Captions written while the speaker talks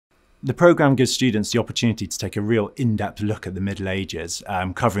The programme gives students the opportunity to take a real in-depth look at the Middle Ages,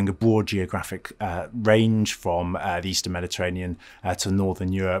 covering a broad geographic range from the Eastern Mediterranean to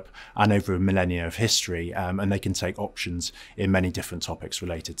Northern Europe and over a millennia of history, and they can take options in many different topics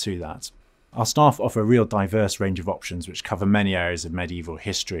related to that. Our staff offer a real diverse range of options which cover many areas of medieval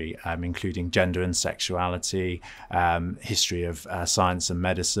history, including gender and sexuality, history of science and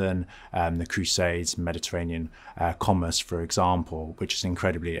medicine, the Crusades, Mediterranean commerce, for example, which is an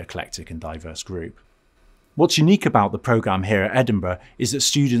incredibly eclectic and diverse group. What's unique about the programme here at Edinburgh is that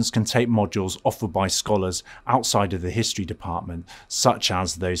students can take modules offered by scholars outside of the history department, such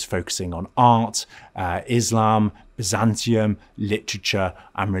as those focusing on art, Islam, Byzantium, literature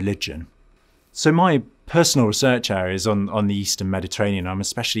and religion. So my personal research area is on the Eastern Mediterranean. I'm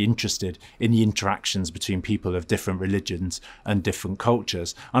especially interested in the interactions between people of different religions and different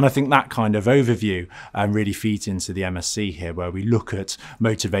cultures. And I think that kind of overview really feeds into the MSc here, where we look at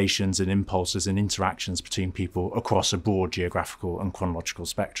motivations and impulses and interactions between people across a broad geographical and chronological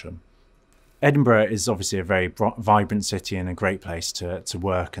spectrum. Edinburgh is obviously a very vibrant city and a great place to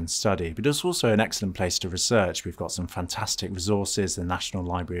work and study, but it's also an excellent place to research. We've got some fantastic resources, the National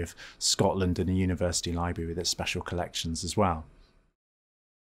Library of Scotland and the University Library with its special collections as well.